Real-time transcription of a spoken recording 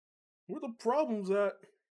Where the problems at?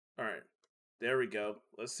 Alright. There we go.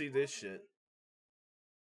 Let's see this shit.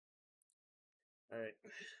 Alright.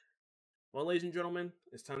 Well, ladies and gentlemen,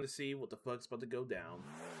 it's time to see what the fuck's about to go down.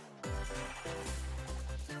 Alright,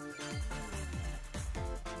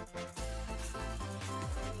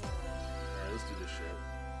 let's do this shit.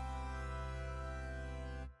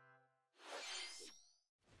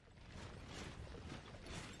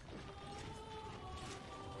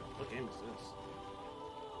 What game is this?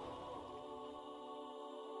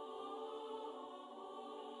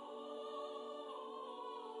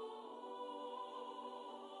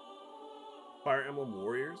 Fire Emblem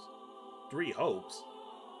Warriors? 3 Hopes?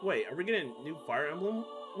 Wait, are we getting a new Fire Emblem?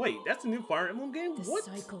 Wait, that's a new Fire Emblem game? The What?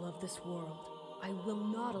 cycle of this world. I will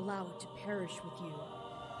not allow it to perish with you.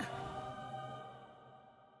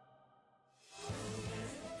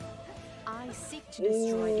 I seek to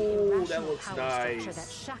destroy the irrational looks power nice. structure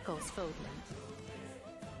that shackles Fodlan.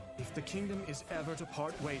 If the kingdom is ever to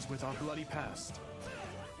part ways with our bloody past,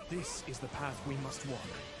 this is the path we must walk.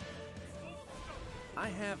 I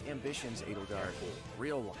have ambitions, Edelgard.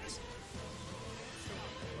 Real ones.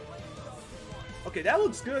 Okay, that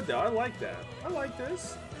looks good though. I like that. I like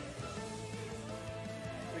this.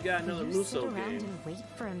 We got another Will you sit Muso around game. and wait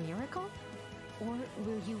for a miracle? Or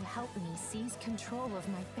will you help me seize control of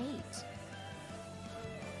my fate?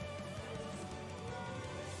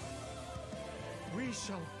 We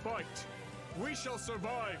shall fight. We shall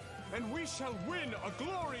survive. And we shall win a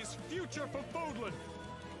glorious future for Fodlan.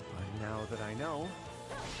 And now that I know,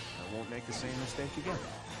 I won't make the same mistake again.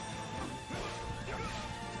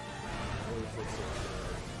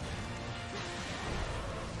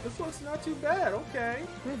 This looks not too bad. Okay.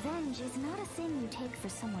 Revenge is not a thing you take for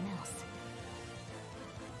someone else.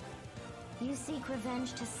 You seek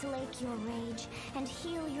revenge to slake your rage and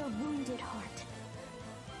heal your wounded heart.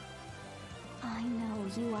 I know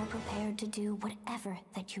you are prepared to do whatever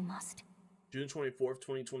that you must. June 24th,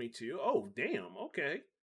 2022. Oh, damn. Okay.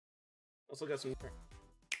 Also got some.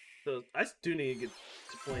 So I do need to get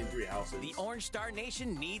to playing 3 Houses. The Orange Star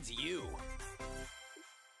Nation needs you.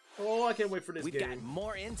 Oh, I can't wait for this We've game. got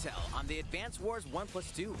more intel on the Advance Wars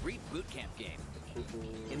 1+2 Reboot Camp game.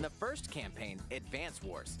 In the first campaign, Advance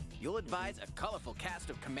Wars, you'll advise a colorful cast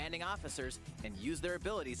of commanding officers and use their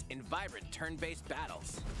abilities in vibrant turn-based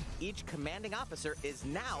battles. Each commanding officer is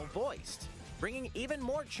now voiced, bringing even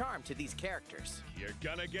more charm to these characters. You're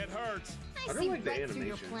gonna get hurt. I don't like the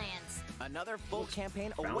animation. plans. Another full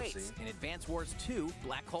campaign bouncy. awaits in Advance Wars 2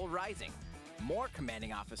 Black Hole Rising. More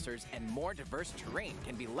commanding officers and more diverse terrain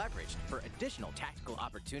can be leveraged for additional tactical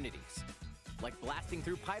opportunities, like blasting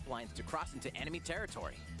through pipelines to cross into enemy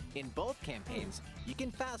territory. In both campaigns, you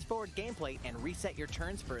can fast forward gameplay and reset your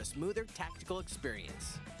turns for a smoother tactical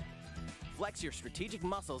experience. Flex your strategic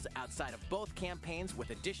muscles outside of both campaigns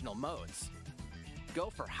with additional modes.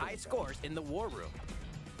 Go for high scores in the War Room.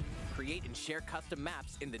 Create and share custom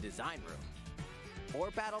maps in the Design Room. Or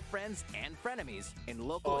battle friends and frenemies in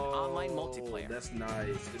local and online multiplayer. That's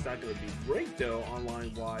nice. It's not going to be great though,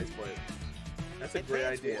 online-wise, but that's a great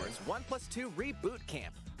idea. Wars 1+2 Reboot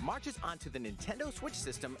Camp marches onto the Nintendo Switch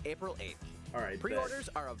system April 8th. All right. Pre-orders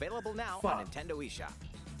are available now on Nintendo eShop.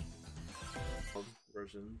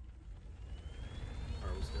 Version.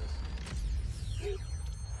 Or what's this?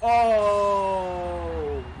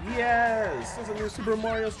 Oh yes! There's a new Super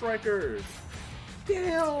Mario Strikers.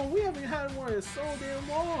 Damn, we haven't had one in so damn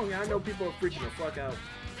long. I know people are freaking the fuck out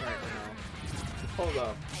right now. Hold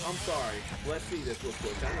up, I'm sorry. Let's see this real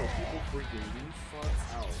quick. I know people freaking the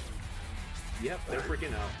fuck out. Yep, they're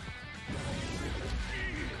freaking out.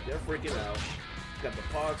 They're freaking out. We got the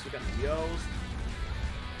Pogs, we got the Yos.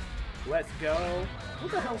 Let's go.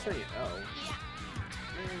 What the hell's saying? Oh.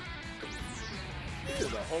 Man. This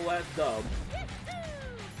is a whole ass dub.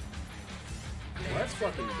 Let's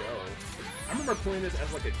fucking go. I remember playing this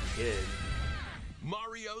as like a kid.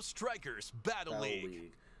 Mario Strikers Battle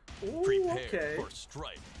League. Ooh, Prepare for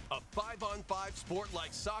Strike, a 5-on-5 sport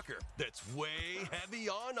like soccer that's way heavy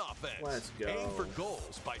on offense. Let's go. Aim for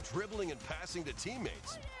goals by dribbling and passing to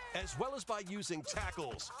teammates, as well as by using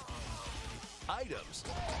tackles, items,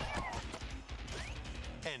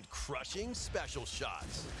 and crushing special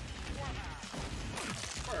shots.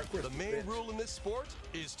 The main rule in this sport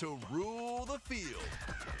is to rule the field.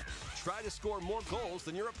 Try to score more goals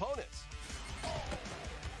than your opponents.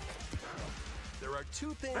 There are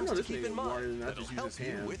 2 things to keep in mind that'll help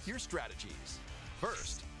you with your strategies.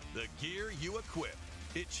 First, the gear you equip.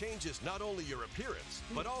 It changes not only your appearance,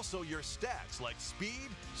 but also your stats like speed,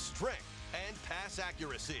 strength, and pass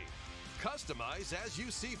accuracy. Customize as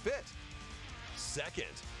you see fit. Second,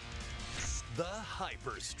 the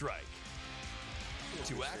Hyper Strike.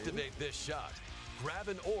 To activate this shot, grab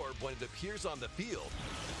an orb when it appears on the field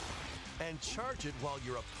and charge it while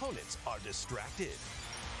your opponents are distracted.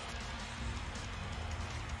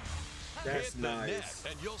 That's Hit the nice.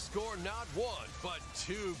 net and you'll score not 1, but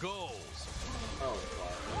 2 goals. Oh,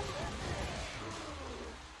 fuck.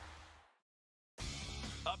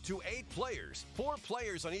 Up to 8 players, 4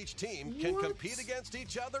 players on each team can compete against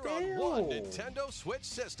each other Damn. on one Nintendo Switch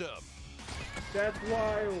system. That's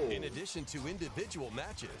wild. In addition to individual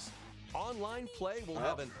matches, online play will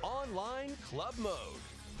have an online club mode.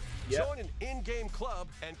 Yep. Join an in-game club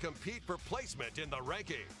and compete for placement in the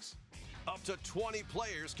rankings. Up to 20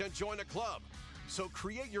 players can join a club. So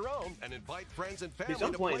create your own and invite friends and family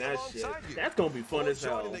I'm to playing play that alongside shit. you. That's gonna be fun Or as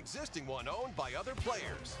hell. join an existing one owned by other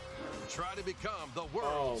players. Try to become the Oh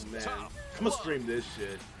world's man, top I'm gonna club. stream this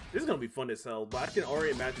shit. This is gonna be fun as hell, but I can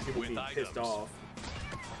already imagine people being pissed off.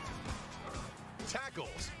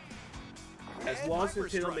 Tackles. As and long as Nintendo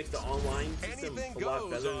hyperstrikes. makes the online system Anything a lot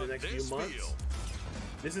goes better in on the next this few months, field.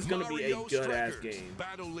 this is gonna be a Mario good-ass Strikers game.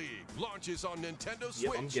 Battle League launches on Nintendo Switch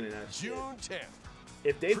Yep, I'm getting that shit. June 10th.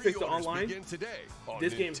 If they fix the Pre-orders online, begin today on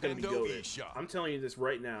this game's gonna be Nintendo goated. eShop. I'm telling you this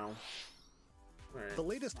right now. Alright. The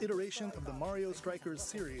latest iteration of the Mario Strikers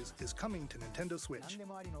series is coming to Nintendo Switch.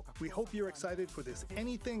 We hope you're excited for this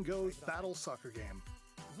anything goes battle soccer game.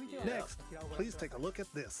 Next, please take a look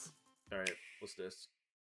at this. Alright, what's this?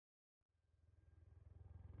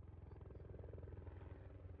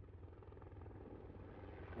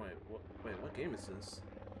 Wait, what game is this?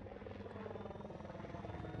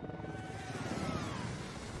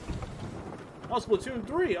 Oh, Splatoon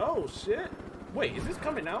 3! Oh, shit! Wait, is this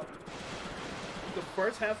coming out the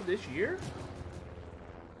first half of this year?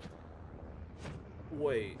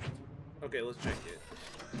 Wait. Okay, let's check it.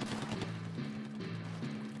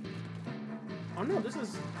 Oh no, this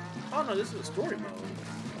is... Oh no, this is a story mode,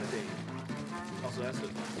 I think. Also, that's a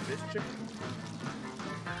fish chicken?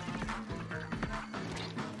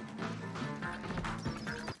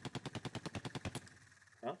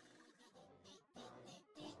 Huh?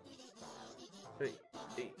 Hey.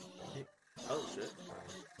 Oh shit.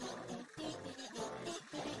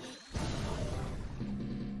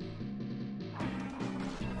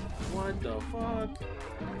 What the fuck?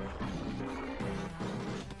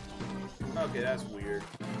 Okay, that's weird.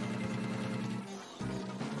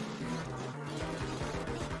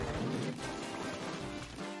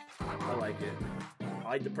 I like it. I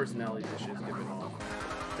like the personality this shit's giving off.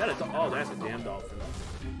 Is that a oh, that's a damn dolphin.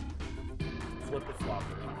 Flip the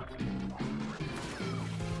flopper.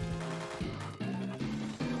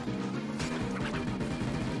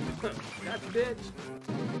 Got the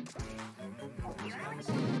bitch.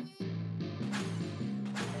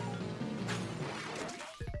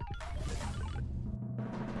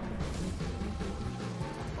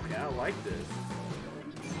 Okay, I like this.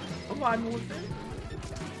 I'm vibing with it.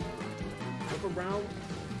 Flip around,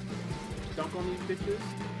 dunk on these bitches.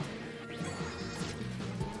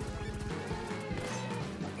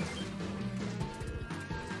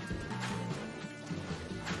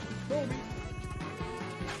 Kobe.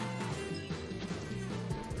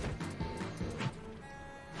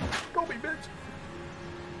 Kobe, bitch.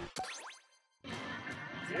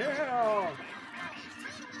 Yeah.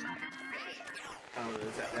 Oh,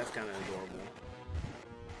 that's kind of adorable.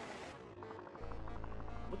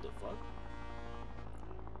 What the fuck?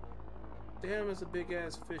 Damn, it's a big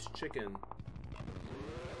ass fish chicken.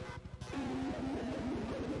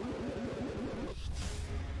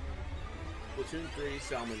 Splatoon 3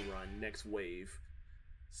 Salmon Run, next wave.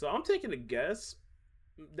 So I'm taking a guess.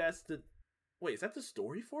 That's the... Wait, is that the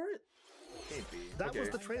story for it? Can't be. That was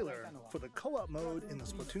the trailer for the co-op mode in the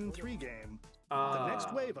Splatoon 3 game. The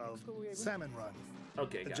next wave of Salmon Run.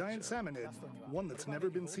 Okay, The gotcha. giant salmonid, one that's never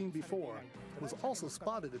been seen before, was also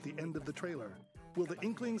spotted at the end of the trailer. Will the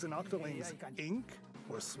Inklings and Octolings ink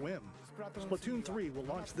or swim? Splatoon 3 will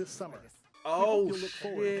launch this summer. Oh, You'll look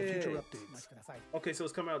forward to future shit. updates. Okay, so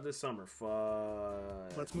it's coming out this summer.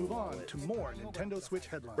 Fuck. Let's move on to more Nintendo Switch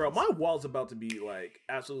headlines. Bro, my wall's about to be, like,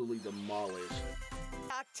 absolutely demolished.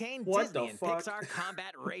 Octane What Disney the and fuck? Pixar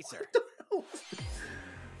Combat Racer.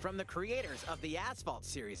 From the creators of the Asphalt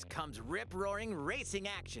series comes rip-roaring racing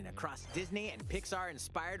action across Disney and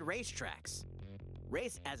Pixar-inspired racetracks.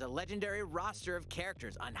 Race as a legendary roster of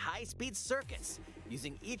characters on high-speed circuits,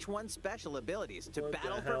 using each one's special abilities to What the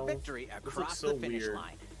battle hell? for victory This across looks so the finish weird.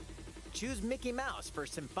 line. Choose Mickey Mouse for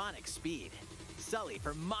symphonic speed, Sully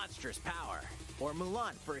for monstrous power, or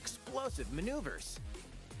Mulan for explosive maneuvers.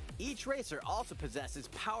 Each racer also possesses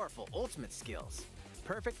powerful ultimate skills,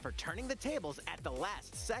 perfect for turning the tables at the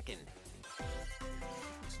last second.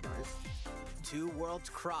 It's nice. two worlds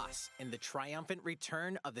cross in the triumphant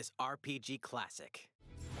return of this RPG classic.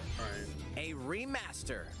 A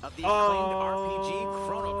remaster of the acclaimed RPG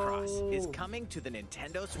Chrono Cross is coming to the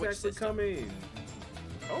Nintendo Switch system.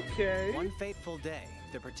 Okay. One fateful day,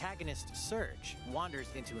 the protagonist Surge wanders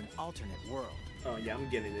into an alternate world. Oh yeah, I'm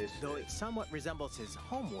getting this. Though it somewhat resembles his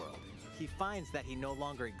home world, he finds that he no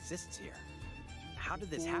longer exists here. How did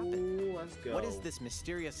this happen? Let's go. What is this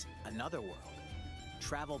mysterious another world?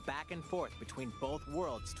 Travel back and forth between both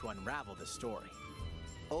worlds to unravel the story.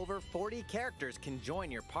 Over 40 characters can join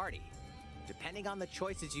your party. Depending on the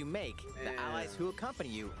choices you make, the allies who accompany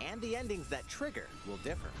you and the endings that trigger will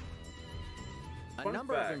differ. A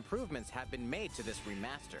number of improvements have been made to this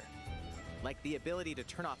remaster, like the ability to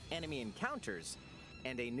turn off enemy encounters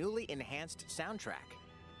and a newly enhanced soundtrack.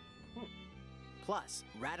 Plus,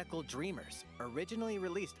 Radical Dreamers, originally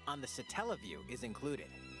released on the Satellaview, is included.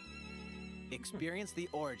 Experience the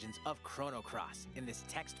origins of Chrono Cross in this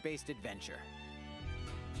text-based adventure.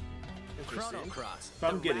 Chrono Cross,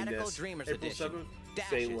 the Radical Dreamers Edition,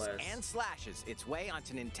 dashes and slashes its way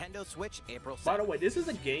onto Nintendo Switch April 7th. By the way, this is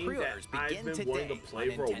a game that I've been wanting to play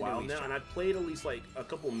for a while now, and I've played at least like a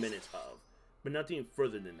couple minutes of, but nothing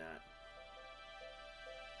further than that.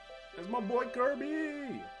 That's my boy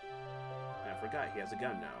Kirby! I forgot he has a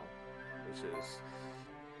gun now, which is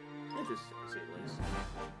interesting to say at least.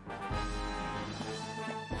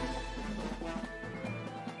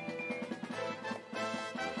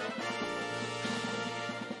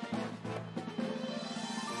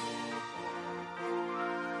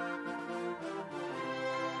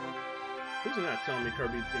 Who's not telling me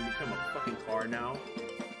Kirby's gonna become a fucking car now?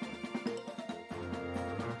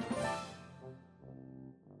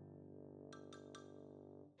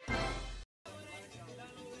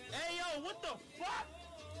 Hey yo, what the fuck?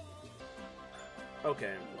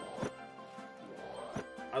 Okay.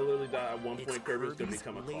 I literally thought at one point Kirby was gonna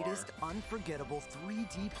become a car. Latest unforgettable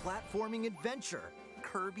 3D platforming adventure,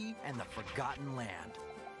 Kirby and the Forgotten Land.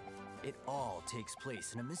 It all takes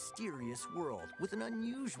place in a mysterious world with an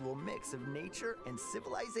unusual mix of nature and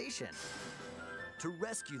civilization. To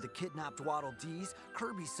rescue the kidnapped Waddle Dees,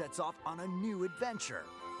 Kirby sets off on a new adventure.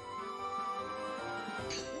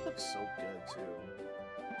 It looks so good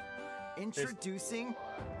too. Introducing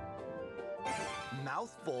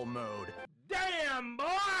Mouthful Mode. Damn, boy,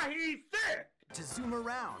 he's thick! To zoom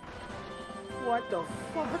around. What the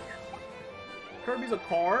fuck? Kirby's a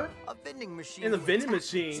car? A vending machine. In the vending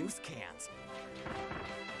machine. Juice cans.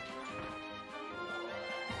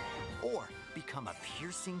 Or become a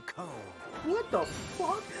piercing cone. What the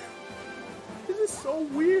fuck? This is so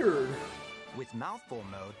weird. With Mouthful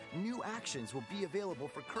Mode, new actions will be available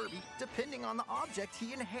for Kirby depending on the object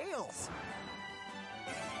he inhales.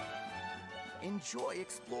 Enjoy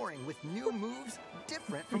exploring with new moves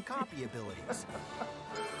different from copy abilities.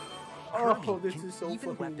 Oh, this is so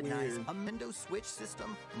even fucking weaponize weird. a Nintendo Switch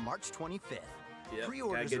system March 25th. Yep,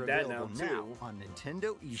 Pre-orders are that available now on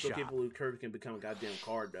Nintendo eShop. Still can't believe Kirby can become a goddamn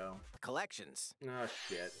card though. Collections. Oh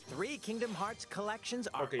shit. 3 Kingdom Hearts collections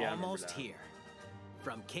are almost here.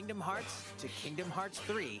 From Kingdom Hearts to Kingdom Hearts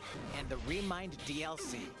 3 and the Remind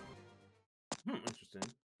DLC. Interesting.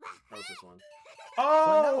 That was this one.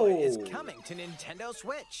 Oh! Klonoa is coming to Nintendo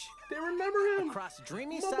Switch. They remember him! Across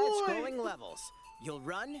dreamy side-scrolling levels, you'll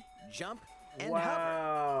run, jump, and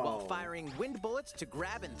hover while firing wind bullets to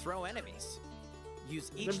grab and throw enemies.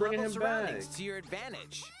 Use each level's surroundings to your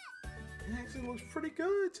advantage. It actually looks pretty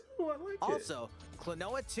good too. I like it. Also,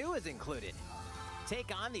 Klonoa 2 is included.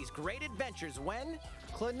 Take on these great adventures when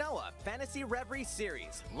Klonoa Fantasy Reverie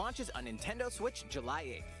Series launches on Nintendo Switch July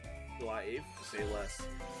 8th. July 8th? Say less.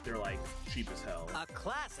 They're like cheap as hell. A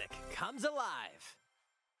classic comes alive.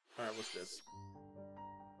 Alright, what's this?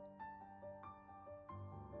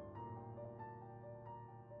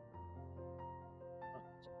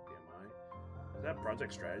 Is that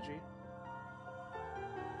Project Strategy?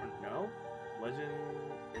 No? Legend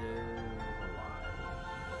is alive.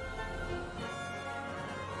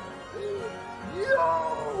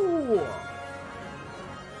 Yo!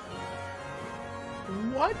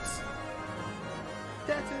 What?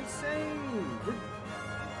 That's insane!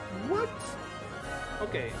 What?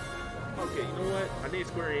 Okay. Okay, you know what? I need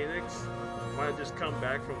Square Enix might just come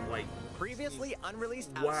back from like previously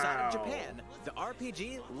unreleased outside of Japan, the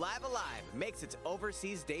RPG Live Alive makes its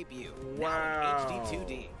overseas debut. Now in HD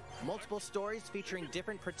 2D. Multiple stories featuring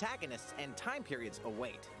different protagonists and time periods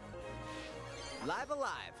await. Live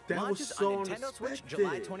Alive launches on Nintendo Switch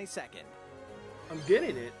July 22nd. I'm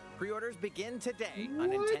getting it. Pre-orders begin today on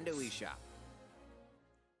Nintendo eShop.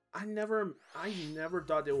 I never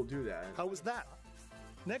thought they would do that. How was that?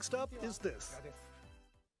 Next up is this.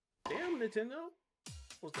 Damn, Nintendo.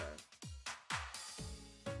 What's that?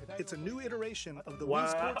 It's a new iteration of the Wii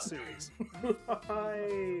Sports series.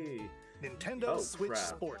 Nintendo Switch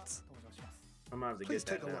Sports. I'm gonna have to Please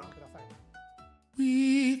get that take a now. look.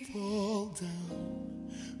 We fall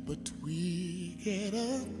down, but we get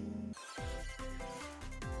up.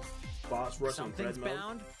 Boss Rush on Something's Dread mode.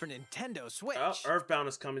 bound for Nintendo Switch. Oh, Earthbound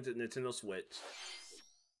is coming to Nintendo Switch.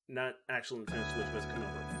 Not actual Nintendo Switch, but it's coming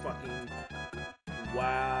over fucking.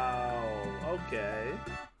 Wow. Okay.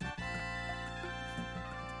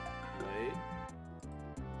 Wait.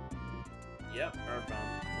 Yep,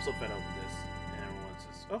 Earthbound. I'm so fed up with this. And everyone's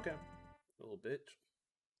just okay. Little bitch.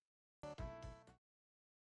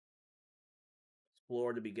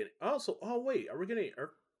 Explore the beginning. Oh, so wait, are we getting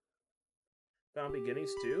Earthbound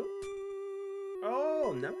Beginnings too?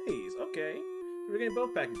 Oh, nice. Okay. We're getting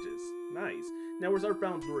both packages. Nice. Now, where's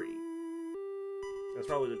Earthbound 3? That's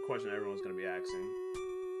probably the question everyone's going to be asking.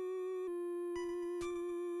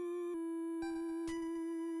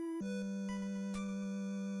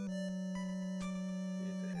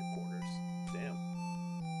 It's the headquarters. Damn.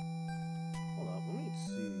 Hold up. Let me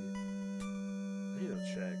see. I need to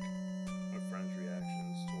check my friends'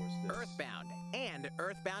 reactions towards this. Earthbound and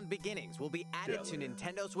Earthbound Beginnings will be added to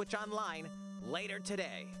Nintendo Switch Online later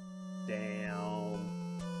today. Damn.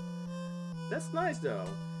 That's nice though.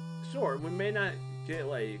 Sure, we may not get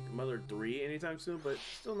like Mother 3 anytime soon, but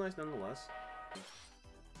still nice nonetheless.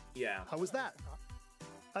 Yeah. How was that?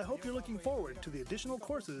 I hope you're looking forward to the additional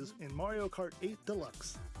courses in Mario Kart 8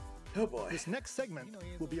 Deluxe. Oh boy. This next segment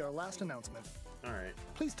will be our last announcement. Alright.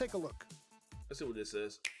 Please take a look. Let's see what this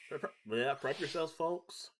is. Prep yourselves,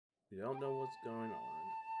 folks. You don't know what's going on.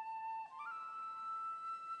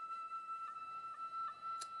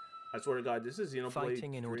 I swear to God, this is Xenoblade 3.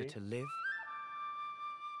 Fighting in order to live,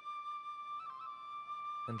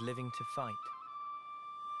 and living to fight.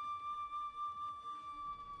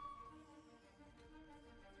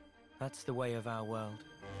 That's the way of our world.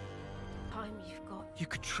 Time you've got. You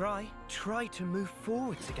could try to move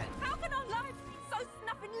forwards again. How can our lives be so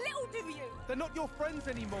snuffing little to you? They're not your friends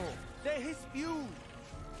anymore. They're his feud.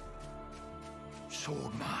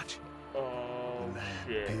 Sword march. Oh,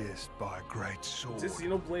 shit. Pierced by a great sword. Is this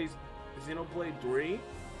Xenoblade 3?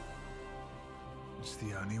 It's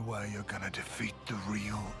the only way you're gonna defeat the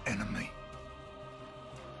real enemy.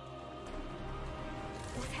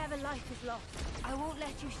 Whatever life is lost, I won't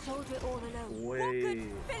let you shoulder it all alone. Wait. What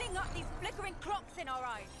good filling up these flickering clocks in our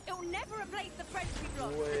eyes? It will never replace the friends we've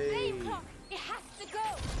lost. Wait. The same clock, it has to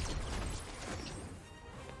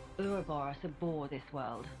go. Ouroboros abhor this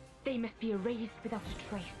world. They must be erased without a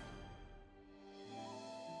trace.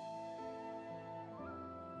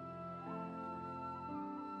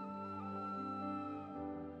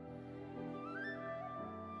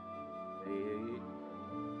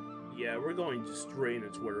 Yeah, we're going straight into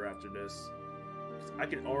Twitter after this. I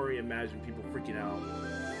can already imagine people freaking out.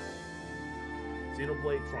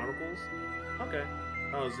 Xenoblade Chronicles? Okay.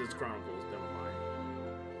 Oh, it's just Chronicles. Never mind.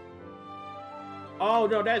 Oh,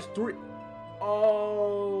 no, that's 3.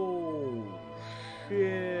 Oh,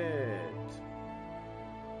 shit.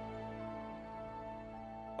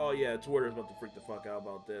 Oh, yeah, Twitter's about to freak the fuck out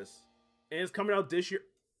about this. And it's coming out this year.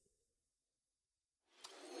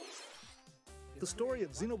 The story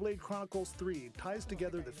of Xenoblade Chronicles 3 ties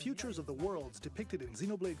together the futures of the worlds depicted in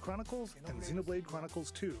Xenoblade Chronicles and Xenoblade Chronicles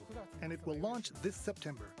 2, and it will launch this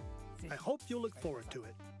September. I hope you'll look forward to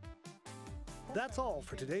it. That's all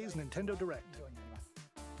for today's Nintendo Direct.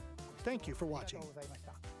 Thank you for watching.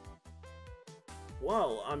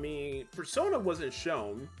 Well, I mean, Persona wasn't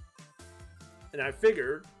shown, and I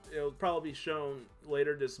figured it'll probably be shown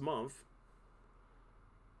later this month.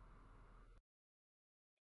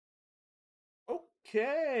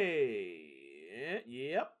 Okay.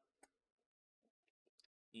 Yep.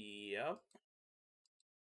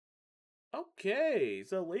 Okay,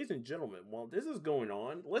 so ladies and gentlemen, while this is going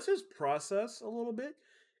on, let's just process a little bit.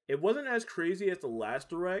 It wasn't as crazy as the last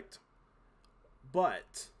Direct,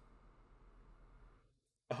 but...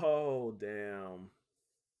 Oh, damn.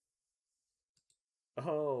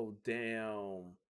 Oh, damn.